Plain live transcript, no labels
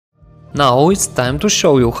Now it's time to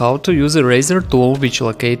show you how to use eraser tool which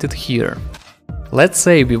located here. Let's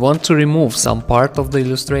say we want to remove some part of the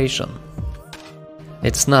illustration.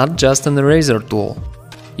 It's not just an eraser tool.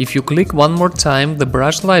 If you click one more time, the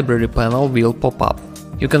brush library panel will pop up.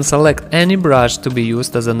 You can select any brush to be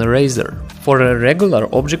used as an eraser. For a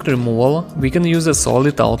regular object removal, we can use a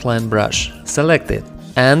solid outline brush. Select it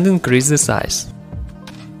and increase the size.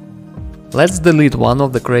 Let's delete one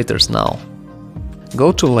of the craters now.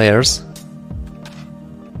 Go to Layers,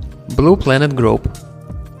 Blue Planet Group,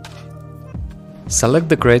 select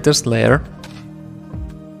the craters layer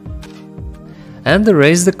and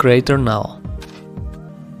erase the crater now.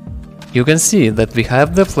 You can see that we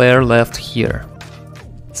have the flare left here.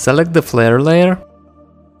 Select the flare layer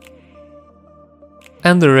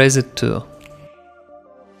and erase it too.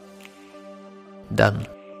 Done.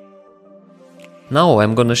 Now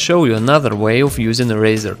I'm gonna show you another way of using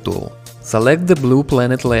eraser tool. Select the blue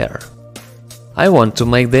planet layer. I want to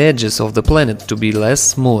make the edges of the planet to be less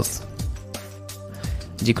smooth.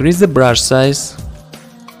 Decrease the brush size.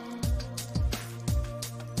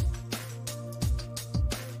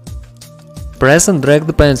 Press and drag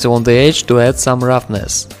the pencil on the edge to add some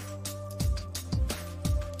roughness.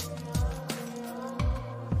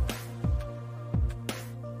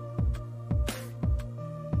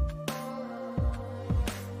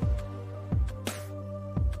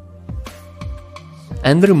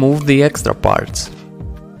 And remove the extra parts.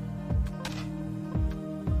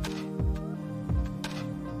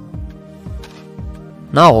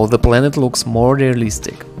 Now the planet looks more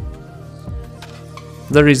realistic.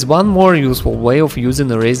 There is one more useful way of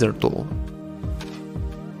using eraser tool.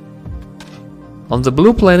 On the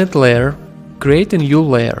blue planet layer, create a new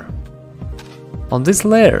layer. On this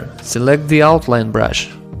layer, select the outline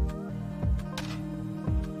brush.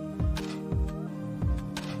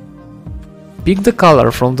 Pick the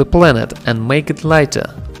color from the planet and make it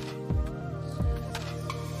lighter.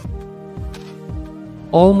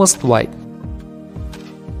 Almost white.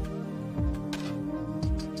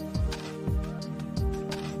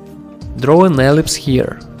 Draw an ellipse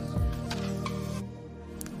here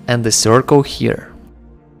and a circle here.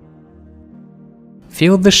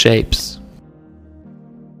 Fill the shapes.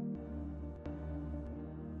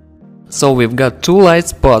 So we've got two light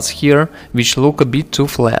spots here which look a bit too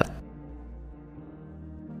flat.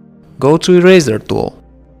 Go to Eraser tool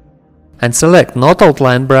and select not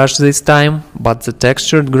outline brush this time, but the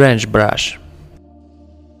textured Grange brush.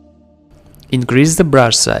 Increase the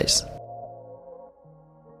brush size.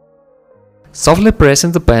 Softly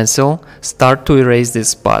pressing the pencil, start to erase these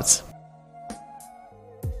spots.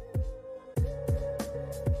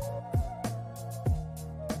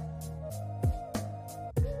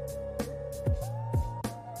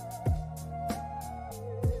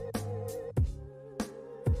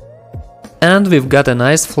 And we've got a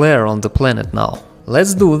nice flare on the planet now.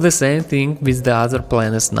 Let's do the same thing with the other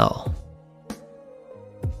planets now.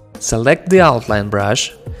 Select the outline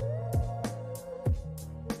brush.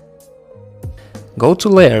 Go to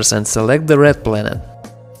Layers and select the red planet.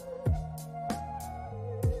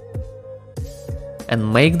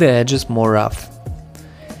 And make the edges more rough.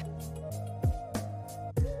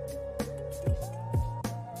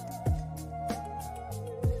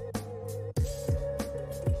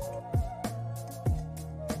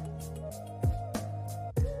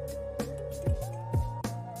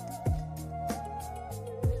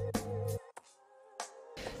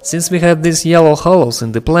 Since we have these yellow hollows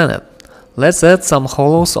in the planet, let's add some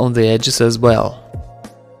hollows on the edges as well.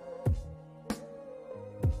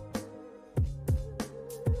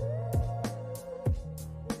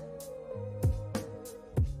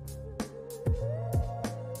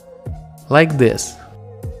 Like this.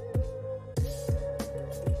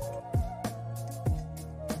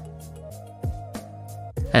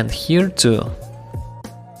 And here too.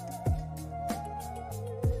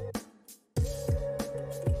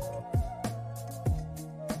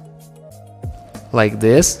 Like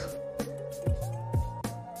this.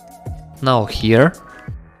 Now here.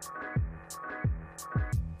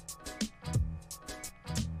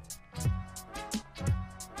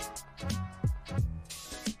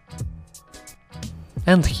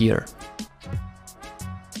 And here.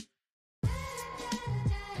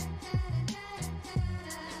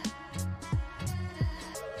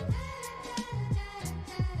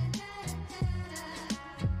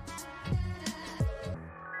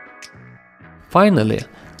 Finally,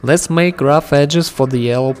 let's make rough edges for the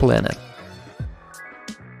yellow planet.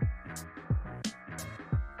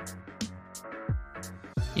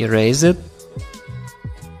 Erase it.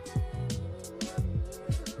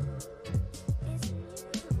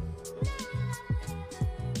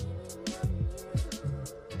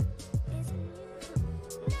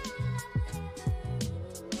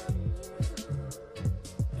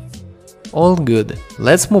 All good.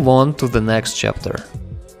 Let's move on to the next chapter.